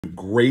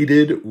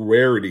Graded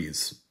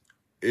rarities.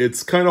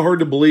 It's kind of hard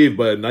to believe,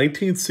 but a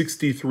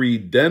 1963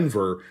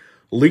 Denver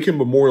Lincoln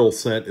Memorial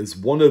cent is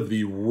one of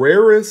the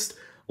rarest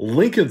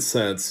Lincoln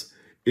cents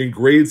in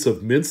grades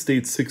of Mint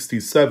State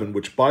 67,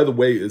 which, by the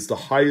way, is the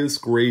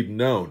highest grade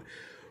known.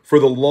 For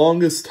the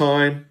longest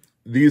time,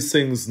 these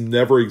things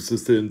never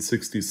existed in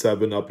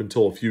 67 up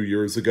until a few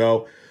years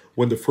ago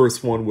when the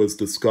first one was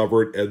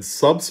discovered and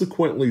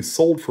subsequently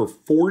sold for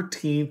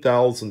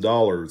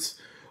 $14,000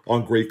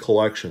 on great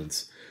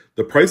collections.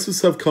 The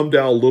prices have come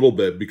down a little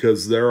bit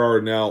because there are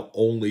now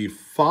only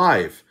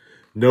 5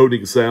 known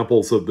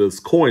examples of this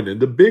coin. And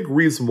the big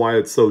reason why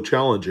it's so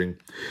challenging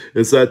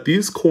is that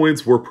these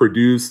coins were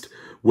produced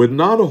with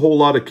not a whole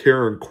lot of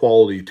care and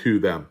quality to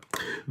them.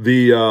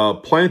 The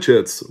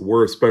planchets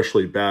were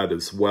especially bad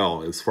as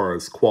well as far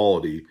as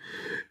quality.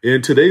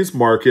 In today's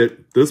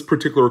market, this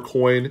particular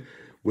coin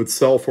would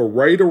sell for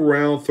right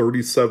around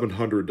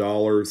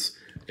 $3,700.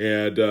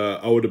 And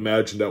I would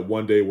imagine that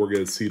one day we're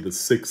going to see the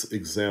 6th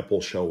example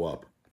show up.